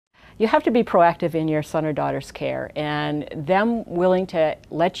You have to be proactive in your son or daughter's care, and them willing to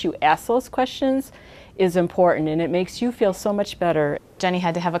let you ask those questions is important, and it makes you feel so much better. Jenny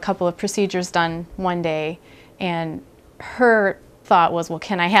had to have a couple of procedures done one day, and her thought was, well,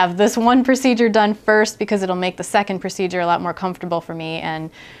 can I have this one procedure done first because it'll make the second procedure a lot more comfortable for me? And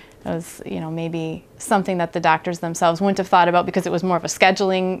it was, maybe something that the doctors themselves wouldn't have thought about because it was more of a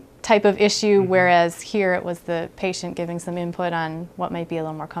scheduling type of issue, whereas here it was the patient giving some input on what might be a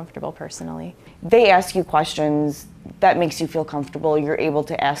little more comfortable personally. They ask you questions, that makes you feel comfortable, you're able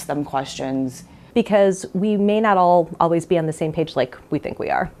to ask them questions. Because we may not always be on the same page like we think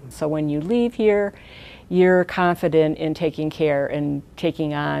we are. So when you leave here, you're confident in taking care and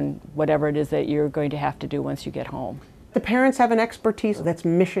taking on whatever it is that you're going to have to do once you get home. The parents have an expertise that's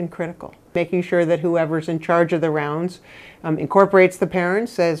mission critical, making sure that whoever's in charge of the rounds incorporates the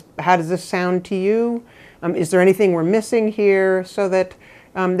parents, says, how does this sound to you? Is there anything we're missing here? So that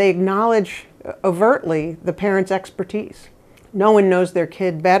they acknowledge overtly the parents' expertise. No one knows their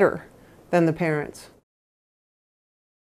kid better than the parents.